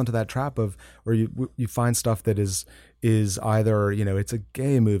 you fall into that trap of where you find stuff that is either, it's a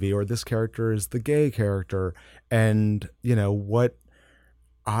gay movie or this character is the gay character. And, what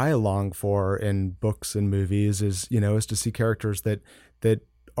I long for in books and movies is to see characters that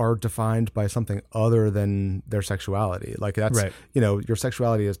are defined by something other than their sexuality. Like that's, right. Your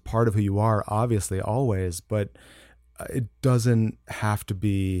sexuality is part of who you are, obviously, always, but it doesn't have to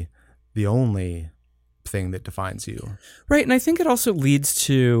be the only thing that defines you. Right. And I think it also leads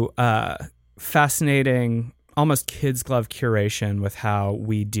to fascinating, almost kid's glove curation with how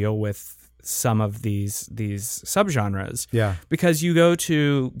we deal with some of these subgenres. Yeah. Because you go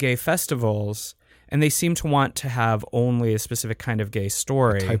to gay festivals and they seem to want to have only a specific kind of gay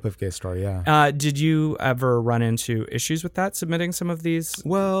story. A type of gay story, yeah. Did you ever run into issues with that, submitting some of these?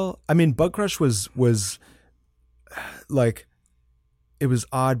 Well, I mean, Bug Crush was like, it was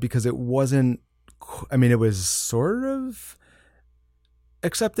odd because it wasn't, I mean, it was sort of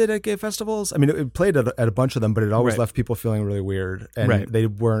accepted at gay festivals. I mean, it played at a bunch of them, but it always left people feeling really weird. And they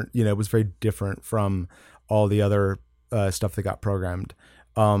weren't, it was very different from all the other stuff that got programmed.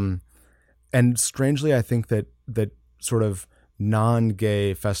 And strangely, I think that sort of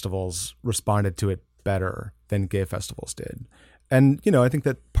non-gay festivals responded to it better than gay festivals did. And, I think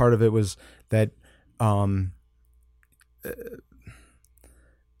that part of it was that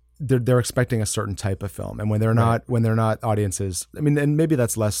they're expecting a certain type of film, and when they're not audiences, I mean, and maybe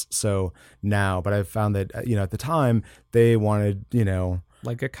that's less so now, but I've found that at the time they wanted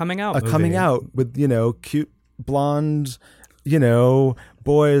like a coming out with cute blonde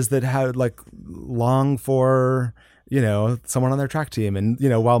boys that had like long for someone on their track team. And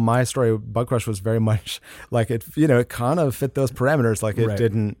while my story Bug Crush was very much like it kind of fit those parameters, like it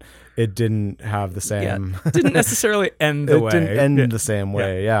didn't have the same didn't necessarily end the way. It didn't end the same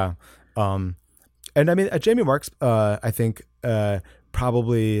way. Yeah. And I mean, Jamie Marks, I think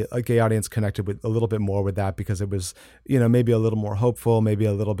probably a gay audience connected with a little bit more with that because it was, maybe a little more hopeful, maybe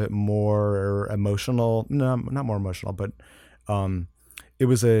a little bit more emotional. No, not more emotional, but it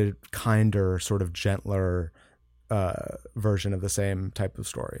was a kinder, sort of gentler version of the same type of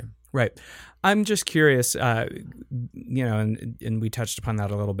story. Right. I'm just curious, and we touched upon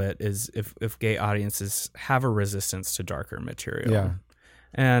that a little bit, is if gay audiences have a resistance to darker material. Yeah.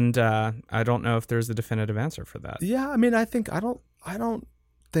 And I don't know if there's a definitive answer for that. Yeah. I mean, I think that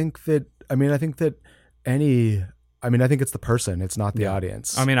it's the person, it's not the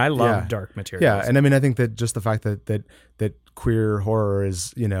audience. I mean, I love dark materials. Yeah. And I mean, I think that just the fact that queer horror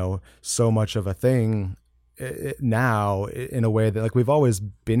is, so much of a thing now in a way that, like, we've always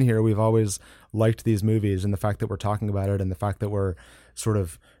been here, we've always liked these movies, and the fact that we're talking about it and the fact that we're sort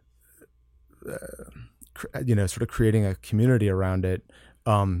of creating a community around it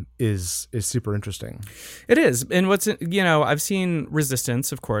is super interesting. It is. And I've seen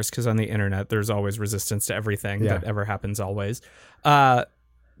resistance, of course, because on the internet there's always resistance to everything that ever happens always.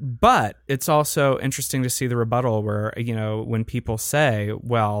 But it's also interesting to see the rebuttal where, when people say,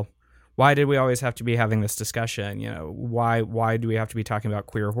 well, why did we always have to be having this discussion? Why do we have to be talking about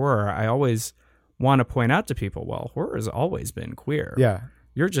queer horror? I always want to point out to people, well, horror has always been queer. Yeah.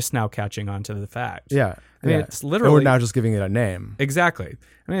 You're just now catching on to the fact. Yeah. I mean, yeah. it's And literally... we're now just giving it a name. Exactly.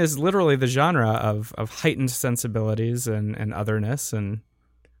 I mean, it's literally the genre of heightened sensibilities and otherness, and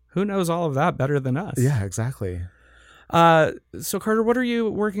who knows all of that better than us? Yeah, exactly. So, Carter, what are you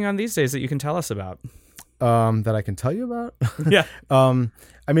working on these days that you can tell us about? That I can tell you about? Yeah.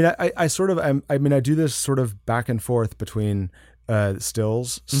 I mean, I sort of, I do this sort of back and forth between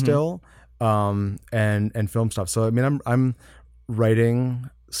stills still, and film stuff. So, I mean, I'm writing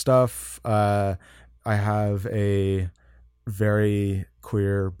stuff. I have a very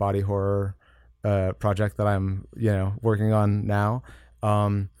queer body horror project that I'm, working on now.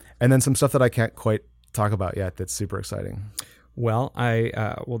 And then some stuff that I can't quite talk about yet that's super exciting. Well,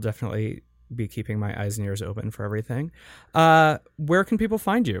 I will definitely be keeping my eyes and ears open for everything. Where can people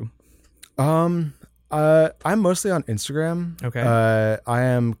find you? I'm mostly on Instagram. Okay. I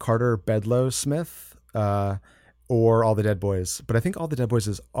am Carter Bedlow Smith, or All the Dead Boys. But I think All the Dead Boys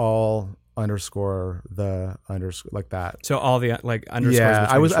is all underscore like that. So all the underscores. Yeah,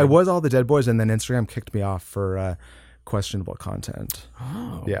 I between was All the Dead Boys, and then Instagram kicked me off for questionable content.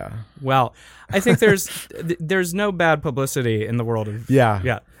 Oh. Yeah. Well, I think there's no bad publicity in the world of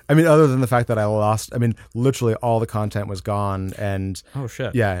Yeah. I mean, other than the fact that I lost, literally all the content was gone, and oh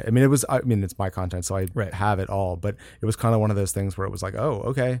shit. Yeah, it's my content, so I have it all, but it was kind of one of those things where it was like, oh,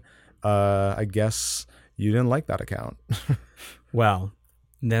 okay, I guess you didn't like that account. Well,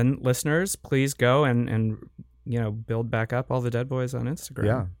 then listeners, please go and build back up All the Dead Boys on Instagram.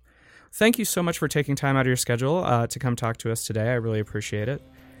 Yeah. Thank you so much for taking time out of your schedule to come talk to us today. I really appreciate it.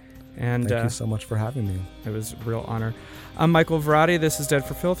 And thank you so much for having me. It was a real honor. I'm Michael Varrati. This is Dead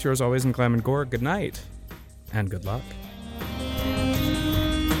for Filth. Yours always in glam and gore. Good night and good luck.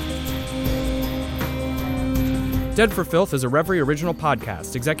 Dead for Filth is a Reverie original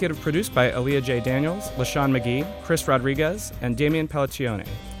podcast, executive produced by Aaliyah J. Daniels, LaShawn McGee, Chris Rodriguez, and Damian Pelletione.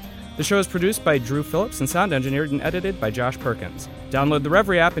 The show is produced by Drew Phillips and sound engineered and edited by Josh Perkins. Download the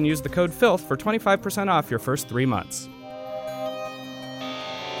Reverie app and use the code FILTH for 25% off your first 3 months.